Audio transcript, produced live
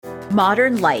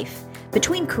Modern life.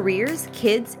 Between careers,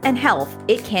 kids, and health,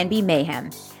 it can be mayhem.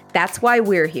 That's why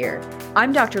we're here.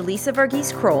 I'm Dr. Lisa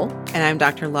Varghese Kroll. And I'm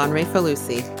Dr. Lonray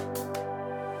Falusi.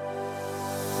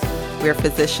 We're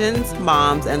physicians,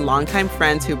 moms, and longtime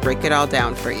friends who break it all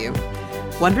down for you.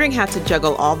 Wondering how to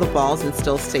juggle all the balls and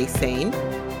still stay sane?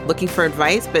 Looking for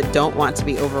advice but don't want to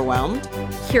be overwhelmed?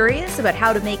 Curious about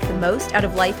how to make the most out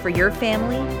of life for your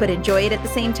family but enjoy it at the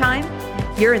same time?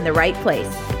 You're in the right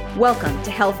place. Welcome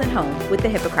to Health and Home with the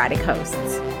Hippocratic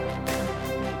hosts.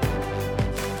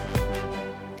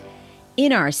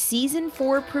 In our Season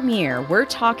 4 premiere, we're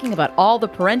talking about all the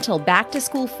parental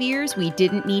back-to-school fears we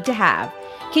didn't need to have.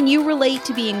 Can you relate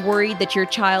to being worried that your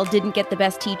child didn't get the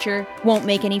best teacher, won't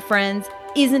make any friends,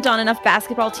 isn't on enough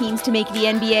basketball teams to make the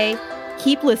NBA?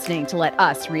 Keep listening to let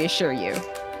us reassure you.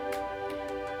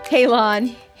 Hey,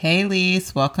 Lon. Hey,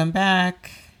 Lise. Welcome back.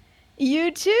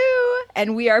 You too.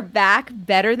 And we are back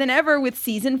better than ever with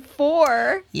Season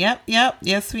 4. Yep.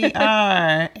 Yes, we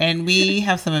are. And we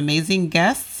have some amazing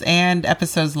guests and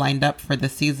episodes lined up for the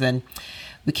season.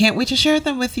 We can't wait to share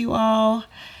them with you all.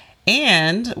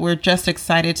 And we're just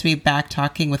excited to be back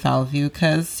talking with all of you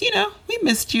because, we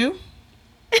missed you.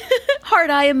 Heart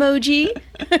eye emoji.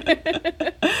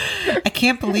 I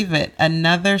can't believe it.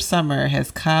 Another summer has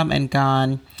come and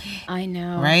gone. I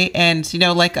know. Right? And,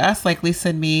 like us, like Lisa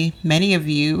and me, many of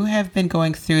you have been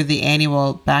going through the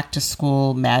annual back to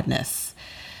school madness.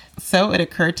 So it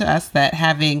occurred to us that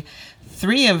having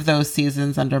 3 of those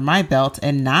seasons under my belt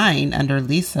and 9 under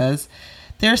Lisa's,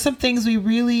 there are some things we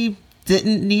really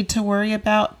didn't need to worry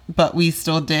about, but we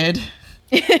still did.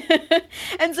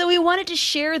 And so we wanted to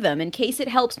share them in case it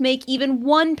helps make even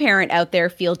one parent out there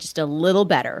feel just a little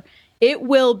better. It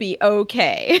will be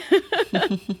okay.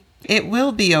 It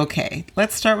will be okay.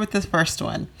 Let's start with the first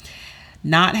one.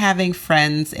 Not having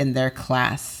friends in their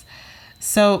class.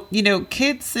 So,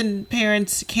 kids and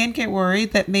parents can get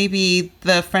worried that maybe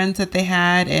the friends that they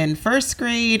had in first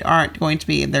grade aren't going to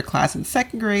be in their class in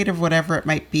second grade or whatever it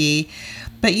might be.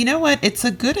 But you know what? It's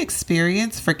a good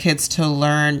experience for kids to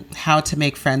learn how to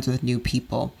make friends with new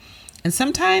people. And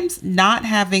sometimes not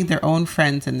having their own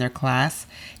friends in their class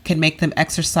can make them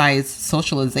exercise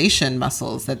socialization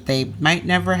muscles that they might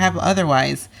never have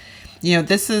otherwise.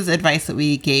 This is advice that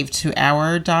we gave to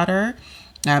our daughter,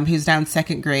 who's now in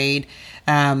second grade.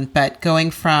 But going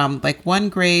from one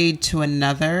grade to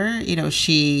another,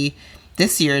 she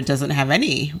this year doesn't have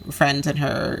any friends in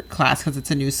her class because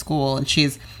it's a new school. And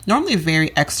she's normally very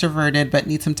extroverted, but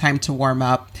needs some time to warm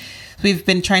up. So we've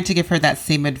been trying to give her that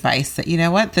same advice that,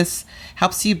 this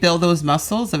helps you build those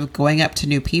muscles of going up to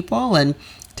new people and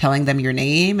telling them your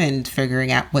name and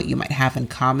figuring out what you might have in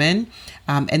common.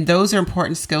 And those are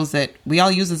important skills that we all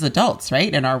use as adults,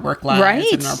 right? In our work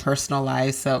lives and in our personal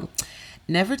lives. So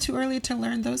never too early to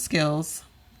learn those skills.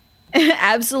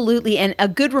 Absolutely. And a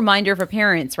good reminder for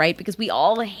parents, right? Because we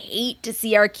all hate to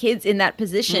see our kids in that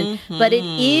position, but it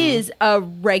is a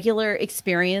regular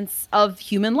experience of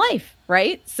human life,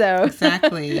 right? So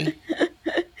exactly.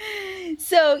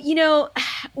 So,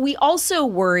 we also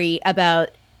worry about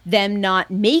them not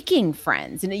making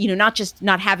friends and, not just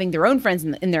not having their own friends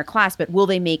in their class, but will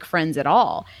they make friends at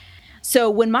all? So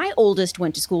when my oldest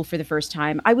went to school for the first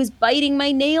time, I was biting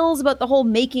my nails about the whole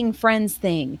making friends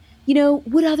thing.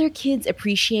 Would other kids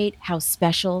appreciate how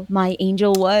special my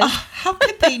angel was? How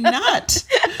could they not?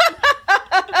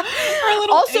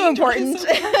 Also important.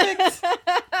 So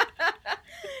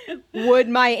would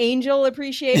my angel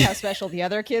appreciate how special the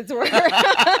other kids were?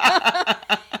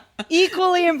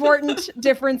 Equally important,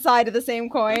 different side of the same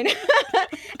coin.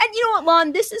 And you know what,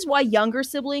 Lon? This is why younger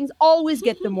siblings always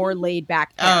get the more laid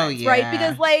back parents, right?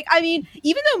 Because,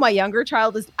 even though my younger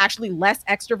child is actually less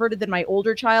extroverted than my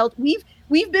older child,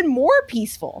 we've been more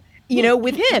peaceful,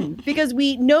 with him because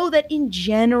we know that in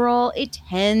general it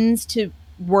tends to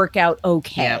work out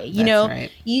okay. Yep,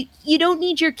 right. You don't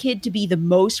need your kid to be the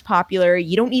most popular.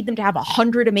 You don't need them to have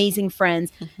 100 amazing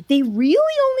friends. They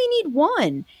really only need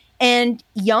one. And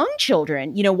young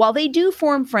children, while they do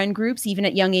form friend groups, even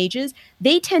at young ages,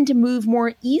 they tend to move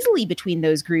more easily between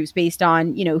those groups based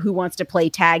on, who wants to play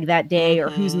tag that day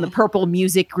or who's in the purple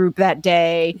music group that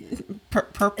day.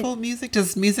 Purple music?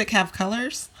 Does music have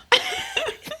colors?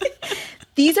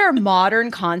 These are modern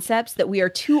concepts that we are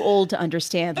too old to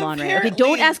understand, Lonray. Okay,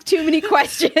 don't ask too many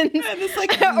questions. It's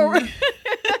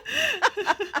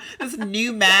this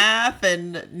new math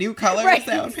and new colors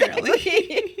now, apparently.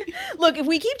 Exactly. Look, if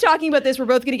we keep talking about this, we're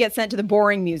both going to get sent to the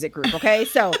boring music group, okay?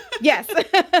 So, yes,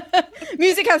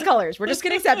 music has colors. We're just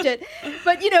going to accept it.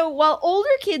 But, while older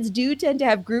kids do tend to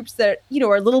have groups that,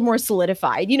 are a little more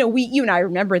solidified, you and I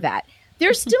remember that.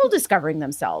 they're still discovering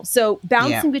themselves. So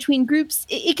bouncing between groups,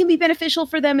 it can be beneficial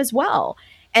for them as well.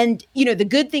 And, the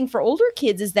good thing for older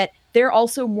kids is that they're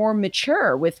also more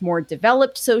mature with more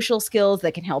developed social skills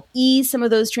that can help ease some of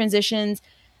those transitions.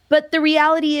 But the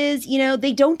reality is,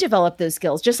 they don't develop those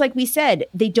skills. Just like we said,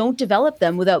 they don't develop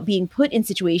them without being put in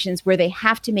situations where they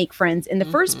have to make friends in the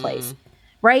first place,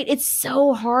 right? It's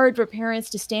so hard for parents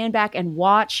to stand back and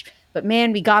watch, but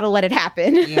man, we got to let it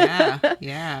happen.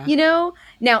 Yeah.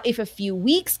 Now, if a few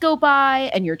weeks go by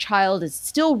and your child is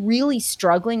still really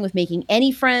struggling with making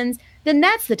any friends, then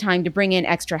that's the time to bring in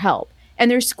extra help.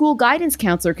 And their school guidance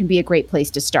counselor can be a great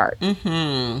place to start. I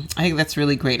think that's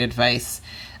really great advice.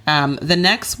 The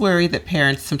next worry that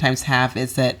parents sometimes have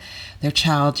is that their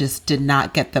child just did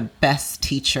not get the best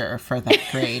teacher for that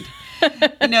grade.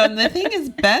 And the thing is,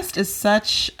 best is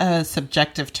such a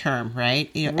subjective term,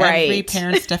 right? Every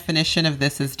parent's definition of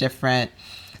this is different.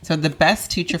 So the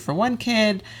best teacher for one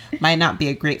kid might not be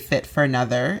a great fit for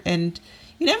another. And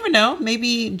you never know.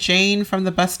 Maybe Jane from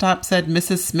the bus stop said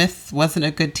Mrs. Smith wasn't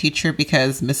a good teacher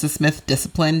because Mrs. Smith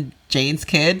disciplined Jane's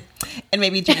kid, and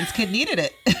maybe Jane's kid needed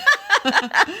it.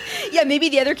 Yeah, maybe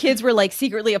the other kids were like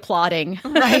secretly applauding.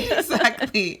 Right,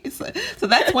 exactly. So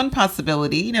that's one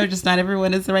possibility. Just not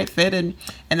everyone is the right fit, and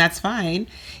that's fine.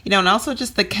 And also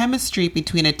just the chemistry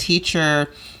between a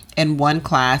teacher in one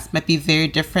class might be very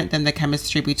different than the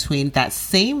chemistry between that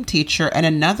same teacher and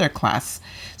another class.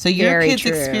 So your Very kid's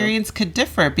true. experience could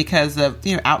differ because of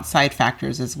outside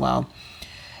factors as well.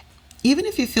 Even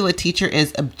if you feel a teacher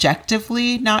is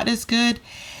objectively not as good,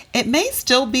 it may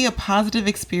still be a positive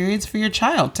experience for your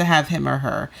child to have him or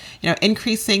her.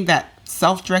 Increasing that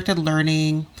self-directed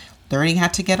learning how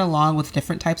to get along with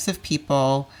different types of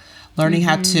people, learning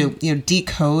how to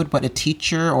decode what a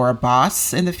teacher or a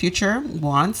boss in the future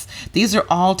wants. These are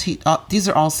all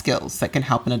skills that can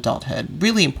help in adulthood.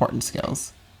 Really important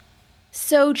skills.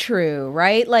 So true,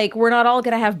 right? Like, we're not all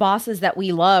going to have bosses that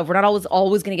we love. We're not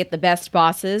always going to get the best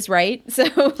bosses, right?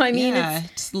 So, I mean,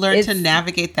 just learn to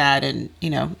navigate that, and,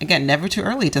 again, never too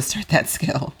early to start that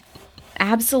skill.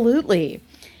 Absolutely.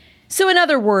 So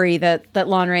another worry that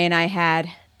Lonray and I had,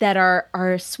 that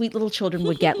our sweet little children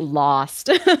would get lost.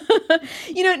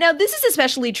 Now this is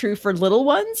especially true for little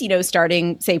ones,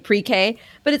 starting, say, pre-K,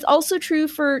 but it's also true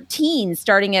for teens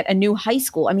starting at a new high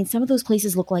school. I mean, some of those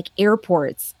places look like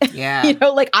airports. Yeah.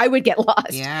 Like I would get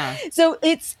lost. Yeah. So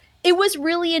it was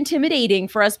really intimidating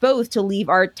for us both to leave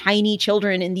our tiny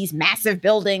children in these massive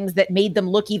buildings that made them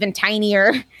look even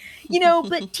tinier.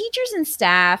 But teachers and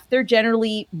staff, they're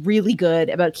generally really good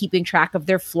about keeping track of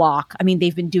their flock. I mean,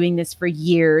 they've been doing this for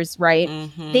years, right?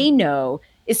 They know,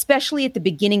 especially at the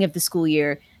beginning of the school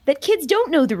year, that kids don't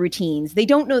know the routines. They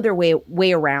don't know their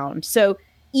way around. So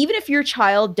even if your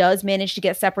child does manage to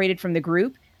get separated from the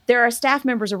group, there are staff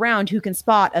members around who can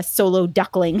spot a solo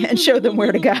duckling and show them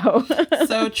where to go.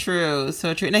 So true.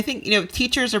 So true. And I think,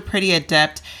 teachers are pretty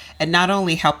adept at not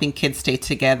only helping kids stay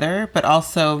together, but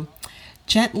also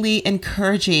gently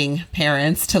encouraging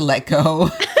parents to let go.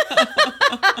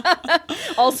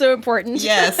 Also important.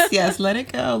 Yes. Let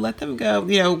it go. Let them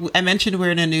go. I mentioned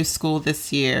we're in a new school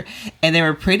this year, and they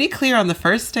were pretty clear on the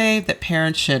first day that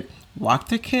parents should walk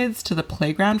their kids to the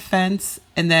playground fence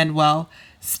and then,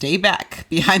 stay back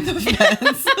behind the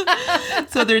fence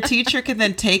so their teacher can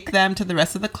then take them to the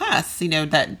rest of the class,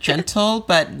 that gentle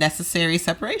but necessary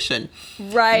separation.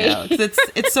 Right.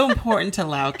 It's so important to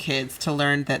allow kids to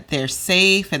learn that they're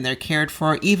safe and they're cared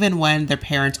for, even when their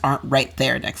parents aren't right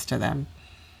there next to them.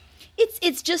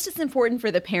 It's just as important for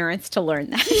the parents to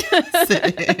learn that. Yes,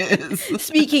 it is.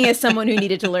 Speaking as someone who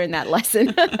needed to learn that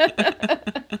lesson.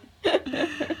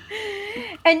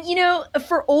 And,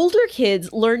 for older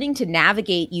kids, learning to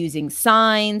navigate using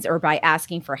signs or by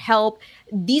asking for help,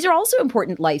 these are also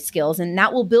important life skills, and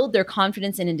that will build their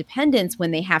confidence and independence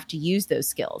when they have to use those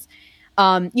skills.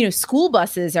 School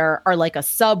buses are like a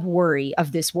sub worry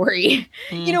of this worry.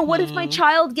 What if my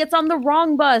child gets on the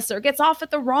wrong bus or gets off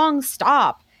at the wrong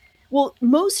stop? Well,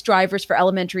 most drivers for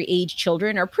elementary age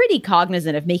children are pretty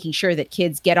cognizant of making sure that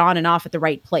kids get on and off at the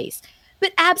right place.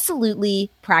 But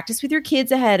absolutely practice with your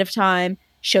kids ahead of time.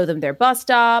 Show them their bus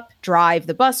stop, drive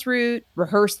the bus route,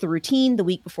 rehearse the routine the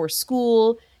week before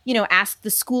school, ask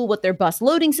the school what their bus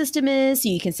loading system is so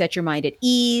you can set your mind at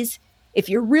ease. If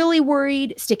you're really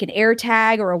worried, stick an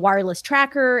AirTag or a wireless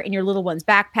tracker in your little one's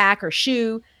backpack or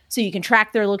shoe so you can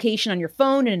track their location on your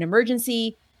phone in an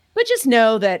emergency. But just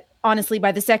know that, honestly,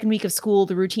 by the second week of school,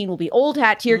 the routine will be old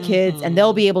hat to your kids and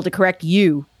they'll be able to correct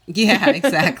you. Yeah,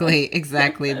 exactly.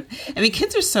 I mean,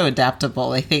 kids are so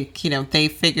adaptable. I think, they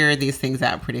figure these things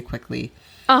out pretty quickly.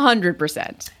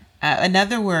 100%.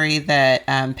 Another worry that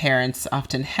parents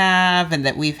often have and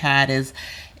that we've had is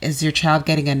your child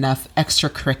getting enough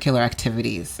extracurricular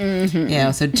activities?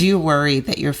 So do you worry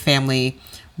that your family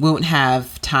won't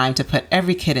have time to put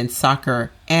every kid in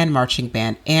soccer and marching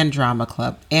band and drama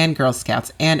club and Girl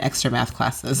Scouts and extra math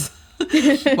classes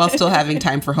while still having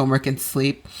time for homework and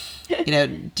sleep?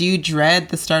 Do you dread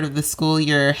the start of the school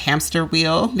year hamster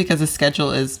wheel because the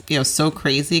schedule is, so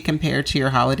crazy compared to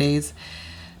your holidays?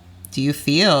 Do you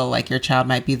feel like your child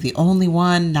might be the only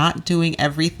one not doing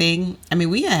everything? I mean,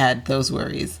 we had those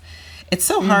worries. It's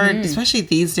so hard, especially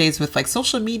these days with like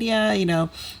social media,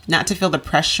 not to feel the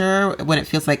pressure when it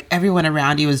feels like everyone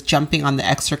around you is jumping on the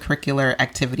extracurricular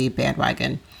activity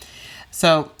bandwagon.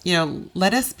 So,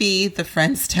 let us be the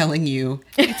friends telling you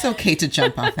it's okay to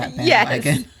jump off that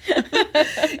bandwagon.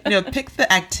 Pick the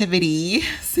activity,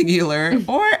 singular,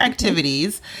 or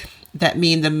activities that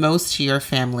mean the most to your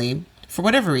family for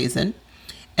whatever reason,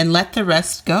 and let the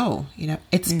rest go.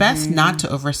 It's best not to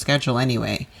overschedule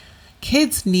anyway.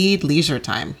 Kids need leisure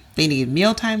time. They need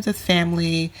meal times with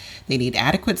family. They need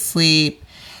adequate sleep.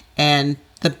 And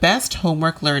the best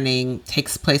homework learning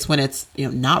takes place when it's,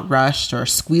 not rushed or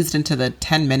squeezed into the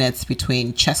 10 minutes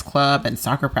between chess club and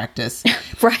soccer practice.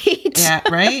 Right. Yeah,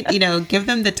 right. Give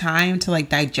them the time to like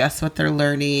digest what they're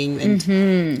learning.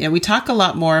 And we talk a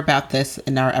lot more about this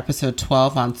in our episode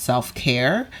 12 on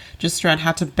self-care, just around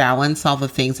how to balance all the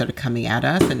things that are coming at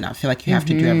us and not feel like you have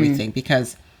to do everything,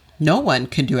 because no one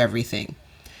can do everything.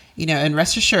 And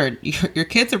rest assured, your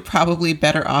kids are probably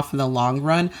better off in the long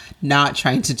run not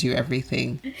trying to do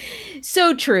everything.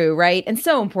 So true, right? And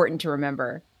so important to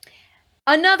remember.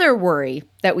 Another worry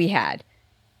that we had,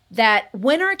 that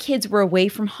when our kids were away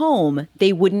from home,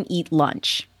 they wouldn't eat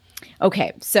lunch.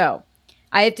 Okay, so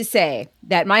I have to say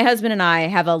that my husband and I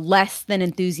have a less than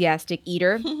enthusiastic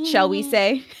eater, shall we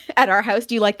say, at our house.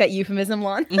 Do you like that euphemism,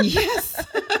 Lon? Yes.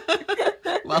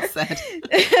 Well said.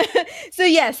 So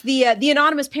yes, the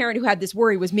anonymous parent who had this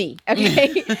worry was me.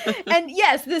 Okay. And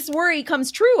yes, this worry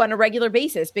comes true on a regular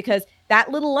basis because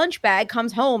that little lunch bag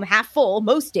comes home half full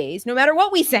most days, no matter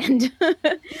what we send.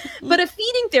 But a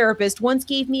feeding therapist once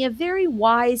gave me a very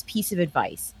wise piece of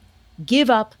advice. Give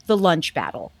up the lunch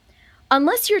battle.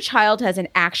 Unless your child has an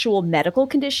actual medical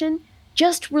condition,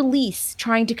 just release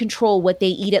trying to control what they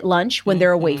eat at lunch when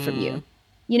they're away from you.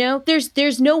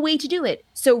 There's no way to do it.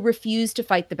 So refuse to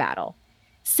fight the battle.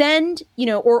 Send,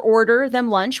 or order them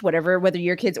lunch, whether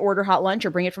your kids order hot lunch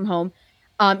or bring it from home.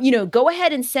 Go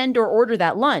ahead and send or order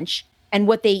that lunch, and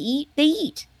what they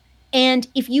eat. And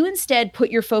if you instead put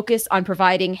your focus on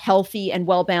providing healthy and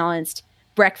well-balanced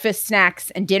breakfast,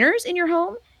 snacks, and dinners in your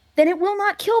home, then it will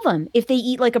not kill them if they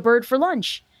eat like a bird for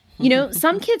lunch.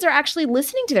 Some kids are actually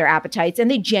listening to their appetites and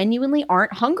they genuinely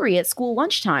aren't hungry at school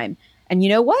lunchtime. And you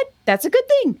know what? That's a good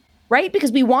thing, right?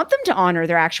 Because we want them to honor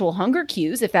their actual hunger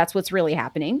cues if that's what's really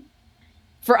happening.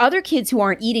 For other kids who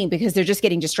aren't eating because they're just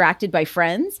getting distracted by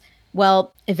friends,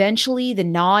 well, eventually the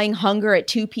gnawing hunger at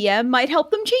 2 p.m. might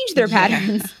help them change their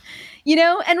patterns.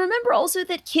 And remember also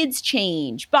that kids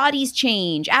change, bodies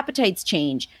change, appetites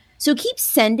change. So keep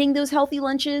sending those healthy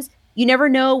lunches. You never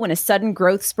know when a sudden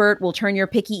growth spurt will turn your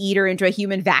picky eater into a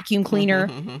human vacuum cleaner.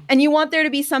 And you want there to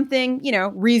be something,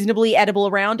 reasonably edible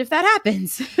around if that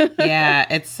happens. Yeah,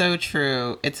 it's so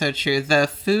true. It's so true. The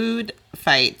food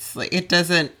fights, it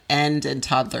doesn't end in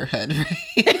toddlerhood,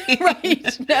 right?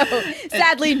 Right. No.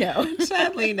 Sadly, no.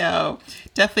 Sadly, no.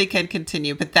 Definitely can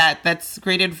continue. But that's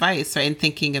great advice, right? And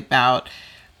thinking about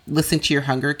listening to your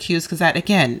hunger cues, because that,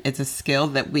 again, it's a skill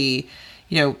that we,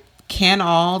 can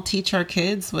all teach our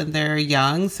kids when they're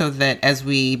young, so that as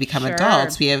we become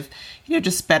adults, we have,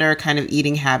 just better kind of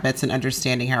eating habits and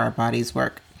understanding how our bodies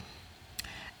work.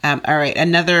 All right.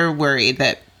 Another worry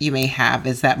that you may have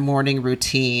is that morning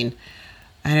routine.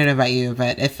 I don't know about you,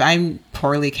 but if I'm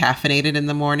poorly caffeinated in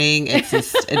the morning, it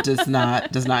does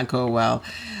not go well.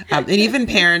 And even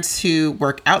parents who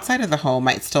work outside of the home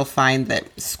might still find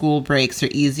that school breaks are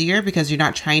easier because you're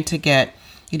not trying to get,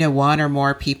 one or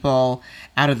more people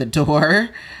out of the door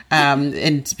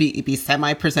and to be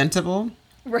semi-presentable.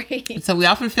 Right. So we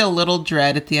often feel a little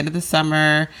dread at the end of the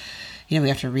summer. We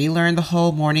have to relearn the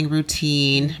whole morning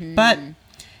routine. But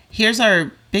here's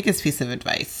our biggest piece of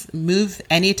advice. Move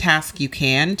any task you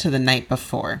can to the night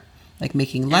before, like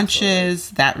making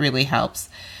lunches. That really helps.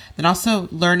 Then also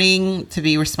learning to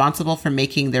be responsible for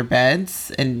making their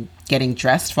beds and getting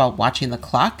dressed while watching the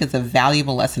clock is a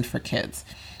valuable lesson for kids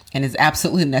and is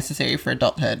absolutely necessary for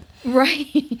adulthood.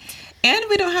 Right. And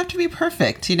we don't have to be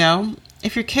perfect,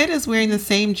 If your kid is wearing the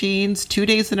same jeans 2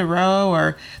 days in a row,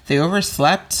 or they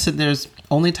overslept and there's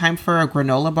only time for a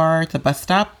granola bar at the bus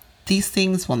stop, these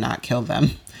things will not kill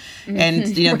them.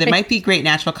 And, you know, there might be great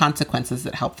natural consequences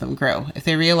that help them grow. If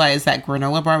they realize that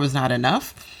granola bar was not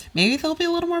enough, maybe they'll be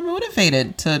a little more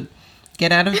motivated to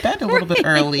get out of bed a little bit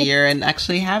earlier and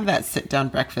actually have that sit-down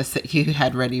breakfast that you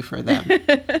had ready for them.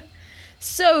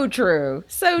 So true.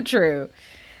 So true.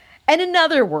 And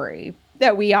another worry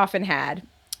that we often had,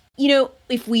 you know,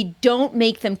 if we don't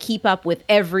make them keep up with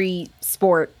every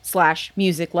sport /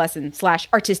 music lesson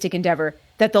 / artistic endeavor,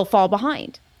 that they'll fall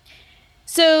behind.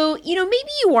 So, you know, maybe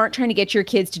you aren't trying to get your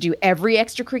kids to do every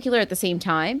extracurricular at the same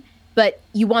time, but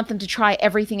you want them to try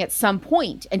everything at some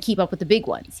point and keep up with the big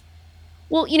ones.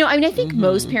 Well, you know, I mean, I think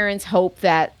most parents hope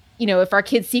that, you know, if our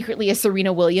kid's secretly a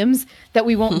Serena Williams, that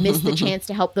we won't miss the chance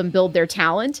to help them build their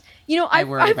talent. You know, I've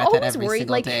about always that every worried,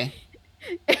 single like, day.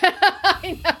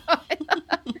 I know.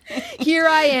 Here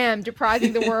I am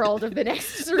depriving the world of the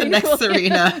next Serena.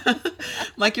 Serena.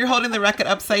 Like you're holding the racket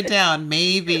upside down.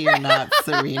 Maybe you're not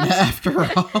Serena after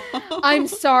all. I'm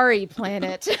sorry,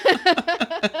 planet.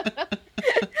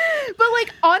 But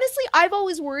like, honestly, I've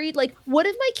always worried, like, what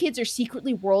if my kids are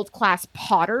secretly world-class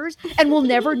potters and we'll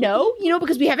never know, you know,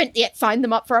 because we haven't yet signed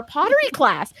them up for a pottery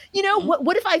class. You know,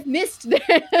 what if I've missed their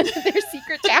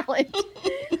secret talent?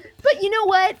 But you know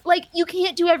what? Like, you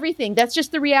can't do everything. That's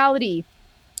just the reality.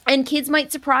 And kids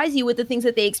might surprise you with the things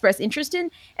that they express interest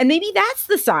in. And maybe that's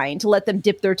the sign to let them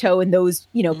dip their toe in those,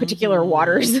 you know, particular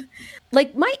waters.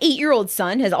 Like, my 8-year-old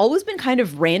son has always been kind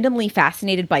of randomly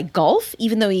fascinated by golf,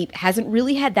 even though he hasn't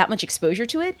really had that much exposure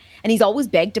to it. And he's always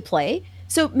begged to play.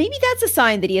 So maybe that's a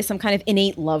sign that he has some kind of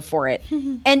innate love for it.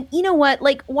 And you know what?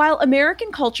 Like, while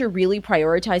American culture really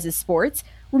prioritizes sports,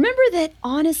 remember that,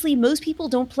 honestly, most people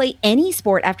don't play any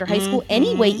sport after high school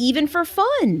anyway, even for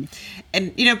fun.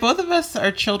 And, you know, both of us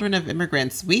are children of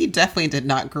immigrants. We definitely did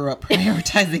not grow up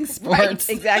prioritizing sports. Right,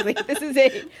 exactly. This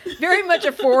is very much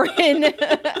a foreign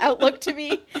outlook to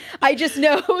me. I just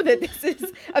know that this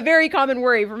is a very common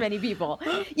worry for many people.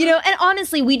 You know, and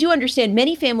honestly, we do understand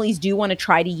many families do want to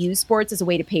try to use sports as a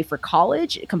way to pay for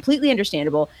college. Completely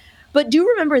understandable. But do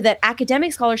remember that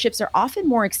academic scholarships are often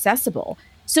more accessible.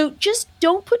 So just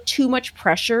don't put too much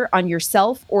pressure on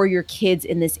yourself or your kids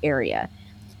in this area.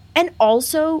 And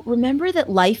also remember that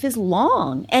life is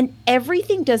long and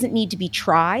everything doesn't need to be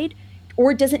tried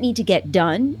or doesn't need to get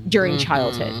done during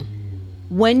childhood.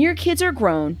 When your kids are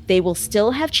grown, they will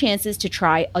still have chances to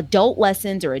try adult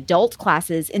lessons or adult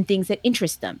classes and things that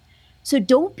interest them. So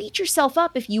don't beat yourself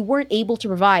up if you weren't able to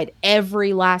provide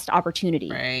every last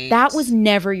opportunity. Right. That was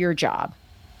never your job.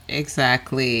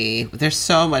 Exactly. There's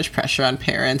so much pressure on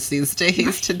parents these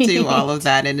days to do all of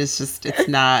that. And it's just, it's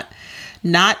not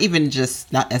even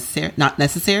just not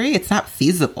necessary. It's not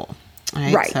feasible.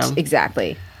 Right. So,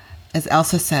 exactly. As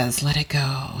Elsa says, let it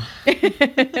go.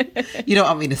 You don't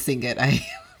want me to sing it. I'm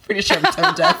pretty sure I'm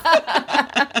tone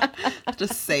deaf.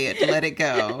 Just say it. Let it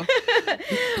go.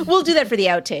 We'll do that for the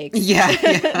outtakes. Yeah.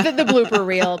 the blooper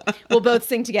reel. We'll both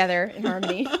sing together in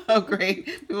harmony. Oh, great.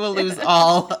 We will lose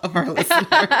all of our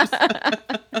listeners.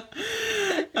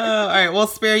 All right. We'll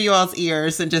spare you all's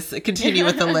ears and just continue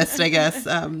with the list, I guess.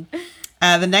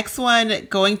 The next one,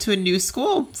 going to a new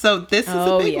school. So this is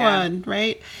a big one,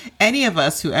 right? Any of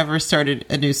us who ever started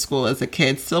a new school as a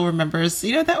kid still remembers,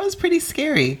 you know, that was pretty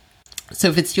scary. So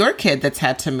if it's your kid that's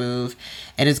had to move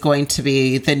and is going to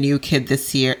be the new kid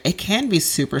this year, it can be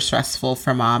super stressful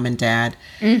for mom and dad.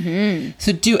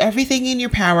 So do everything in your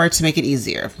power to make it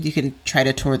easier. You can try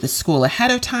to tour the school ahead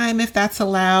of time if that's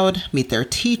allowed, meet their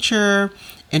teacher,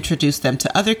 introduce them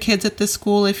to other kids at the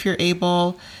school if you're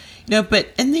able. You know, but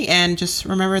in the end, just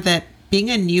remember that being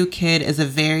a new kid is a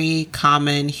very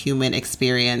common human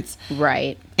experience.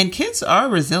 Right. And kids are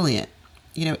resilient.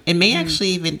 You know, it may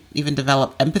actually even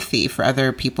develop empathy for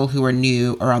other people who are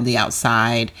new or on the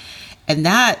outside. And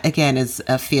that, again, is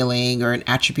a feeling or an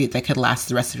attribute that could last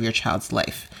the rest of your child's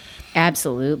life.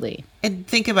 Absolutely. And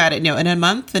think about it, you know, in a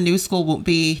month, the new school won't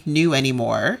be new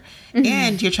anymore.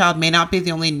 And your child may not be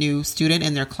the only new student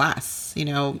in their class. You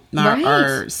know,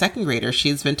 our second grader,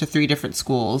 she's been to 3 different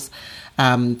schools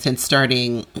since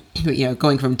starting, you know,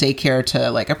 going from daycare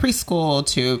to like a preschool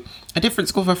to a different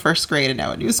school for first grade and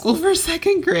now a new school for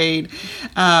second grade.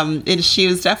 And she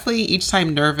was definitely each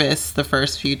time nervous the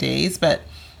first few days. But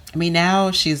I mean,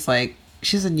 now she's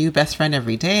a new best friend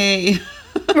every day.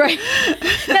 Right.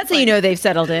 That's how you know they've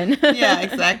settled in. Yeah,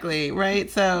 exactly. Right.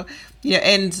 So, yeah.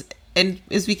 And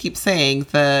as we keep saying,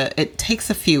 it takes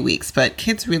a few weeks, but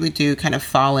kids really do kind of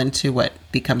fall into what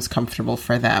becomes comfortable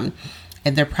for them.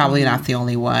 and they're probably not the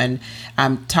only one.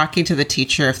 Talking to the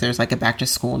teacher if there's like a back to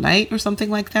school night or something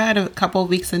like that a couple of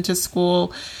weeks into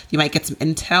school, you might get some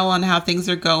intel on how things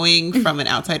are going from an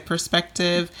outside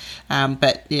perspective.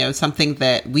 But, something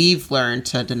that we've learned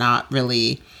to not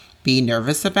really be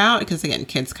nervous about, because again,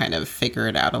 kids kind of figure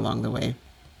it out along the way.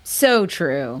 So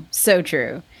true. So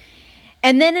true.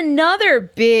 And then another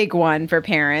big one for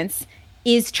parents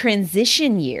is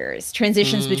transition years,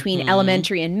 transitions between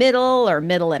elementary and middle, or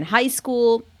middle and high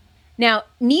school. Now,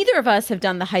 neither of us have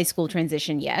done the high school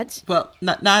transition yet. Well,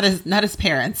 not as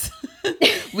parents.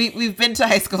 We've been to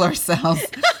high school ourselves.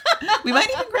 We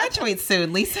might even graduate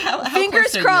soon. Lisa, how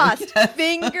Fingers crossed.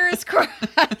 Fingers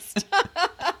crossed.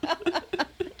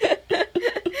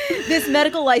 This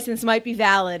medical license might be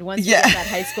valid once you get that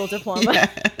high school diploma.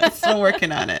 Yeah, still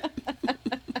working on it.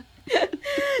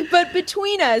 But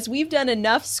between us, we've done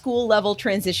enough school level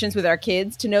transitions with our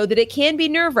kids to know that it can be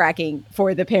nerve-wracking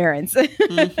for the parents.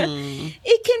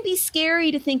 It can be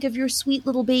scary to think of your sweet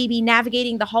little baby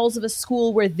navigating the halls of a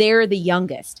school where they're the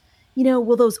youngest.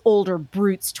 Will those older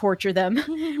brutes torture them?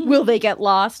 Will they get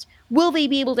lost? Will they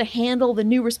be able to handle the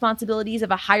new responsibilities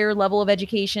of a higher level of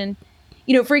education?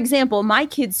 For example, my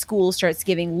kid's school starts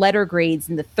giving letter grades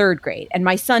in the 3rd grade, and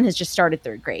my son has just started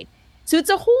 3rd grade. So it's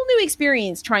a whole new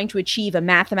experience trying to achieve a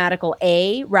mathematical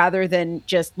A rather than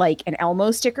just like an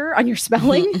Elmo sticker on your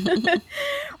spelling.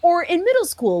 Or in middle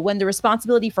school, when the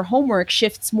responsibility for homework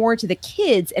shifts more to the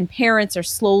kids and parents are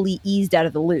slowly eased out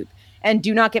of the loop. And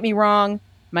do not get me wrong,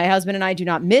 my husband and I do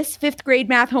not miss 5th grade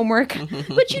math homework,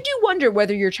 but you do wonder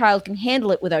whether your child can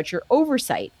handle it without your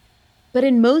oversight. But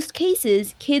in most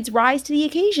cases, kids rise to the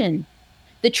occasion.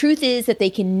 The truth is that they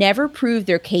can never prove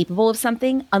they're capable of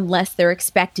something unless they're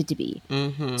expected to be.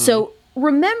 So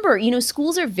remember,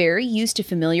 schools are very used to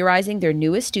familiarizing their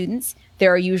newest students.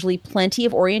 There are usually plenty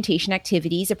of orientation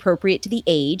activities appropriate to the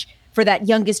age for that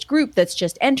youngest group that's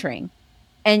just entering.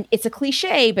 And it's a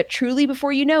cliche, but truly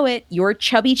before you know it, your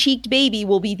chubby-cheeked baby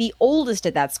will be the oldest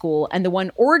at that school and the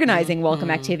one organizing welcome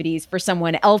activities for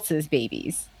someone else's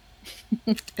babies.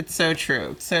 It's so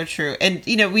true. So true. And,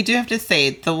 we do have to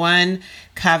say the one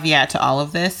caveat to all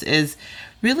of this is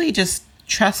really just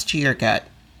trust your gut.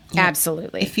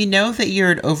 Absolutely. If you know that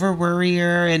you're an over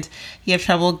worrier and you have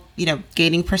trouble,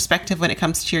 gaining perspective when it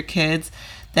comes to your kids,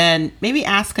 then maybe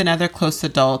ask another close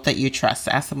adult that you trust.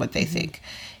 Ask them what they think.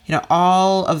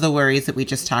 All of the worries that we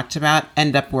just talked about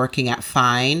end up working out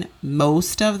fine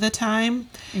most of the time.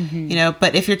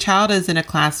 But if your child is in a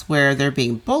class where they're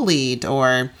being bullied,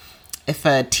 or if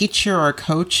a teacher or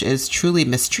coach is truly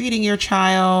mistreating your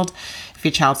child, if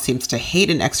your child seems to hate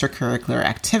an extracurricular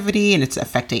activity and it's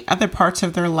affecting other parts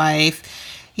of their life,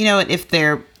 if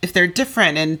they're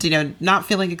different and, not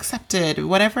feeling accepted,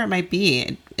 whatever it might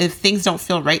be, if things don't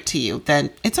feel right to you, then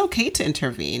it's okay to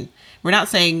intervene. We're not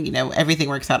saying, everything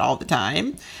works out all the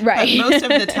time. Right. But most of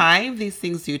the time, these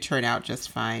things do turn out just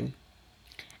fine.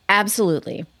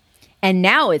 Absolutely. And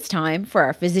now it's time for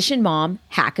our Physician Mom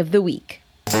Hack of the Week.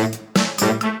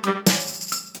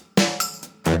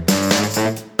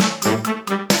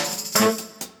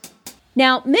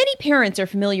 Now, many parents are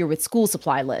familiar with school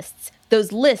supply lists.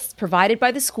 Those lists provided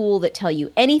by the school that tell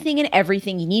you anything and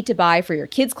everything you need to buy for your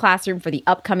kid's classroom for the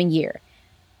upcoming year.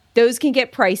 Those can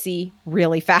get pricey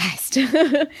really fast.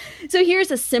 So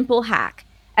here's a simple hack.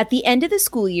 At the end of the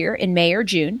school year in May or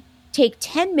June, take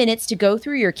 10 minutes to go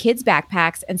through your kids'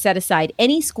 backpacks and set aside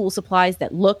any school supplies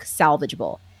that look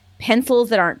salvageable. Pencils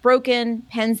that aren't broken,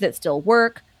 pens that still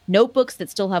work, notebooks that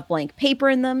still have blank paper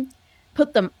in them.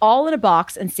 Put them all in a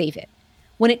box and save it.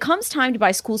 When it comes time to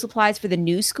buy school supplies for the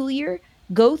new school year,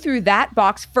 go through that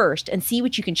box first and see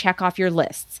what you can check off your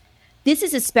lists. This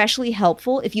is especially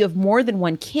helpful if you have more than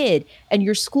one kid and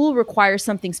your school requires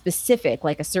something specific,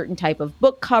 like a certain type of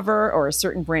book cover or a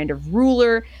certain brand of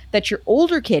ruler that your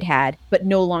older kid had but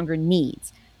no longer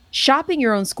needs. Shopping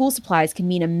your own school supplies can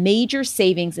mean a major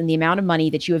savings in the amount of money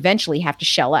that you eventually have to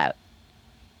shell out.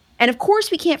 And of course,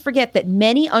 we can't forget that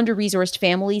many under-resourced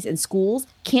families and schools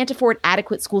can't afford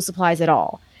adequate school supplies at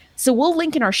all. So we'll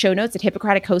link in our show notes at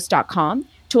hippocratichost.com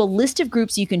to a list of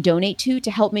groups you can donate to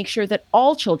help make sure that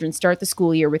all children start the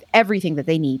school year with everything that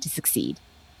they need to succeed.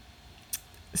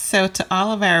 So to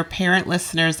all of our parent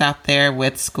listeners out there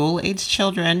with school-aged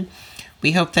children,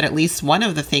 we hope that at least one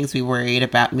of the things we worried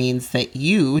about means that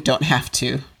you don't have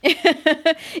to.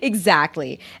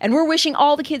 Exactly. And we're wishing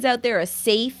all the kids out there a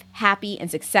safe, happy,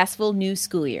 and successful new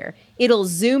school year. It'll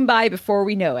zoom by before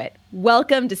we know it.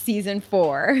 Welcome to season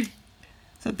 4.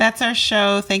 So that's our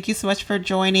show. Thank you so much for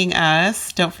joining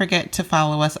us. Don't forget to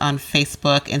follow us on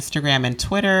Facebook, Instagram, and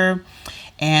Twitter.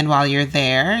 And while you're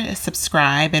there,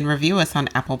 subscribe and review us on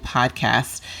Apple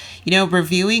Podcasts.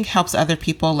 Reviewing helps other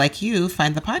people like you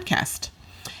find the podcast.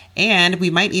 And we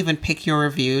might even pick your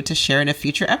review to share in a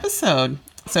future episode.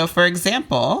 So for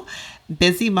example,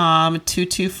 Busy Mom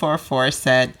 2244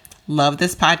 said, "Love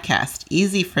this podcast.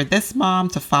 Easy for this mom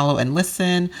to follow and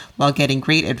listen while getting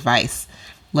great advice.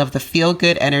 Love the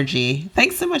feel-good energy."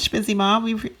 Thanks so much, Busy Mom.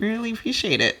 We really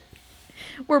appreciate it.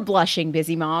 We're blushing,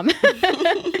 Busy Mom.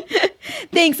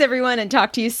 Thanks, everyone, and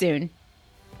talk to you soon.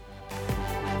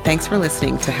 Thanks for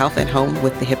listening to Health at Home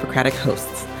with the Hippocratic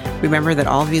hosts. Remember that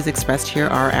all views expressed here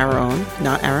are our own,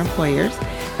 not our employers,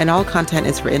 and all content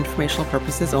is for informational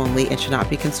purposes only and should not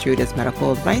be construed as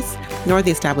medical advice, nor the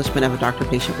establishment of a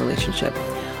doctor-patient relationship.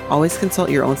 Always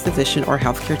consult your own physician or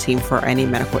healthcare team for any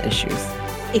medical issues.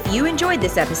 If you enjoyed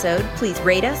this episode, please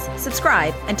rate us,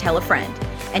 subscribe, and tell a friend.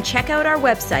 And check out our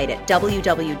website at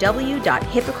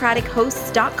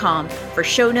www.hippocratichosts.com for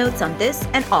show notes on this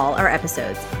and all our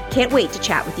episodes. Can't wait to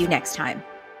chat with you next time.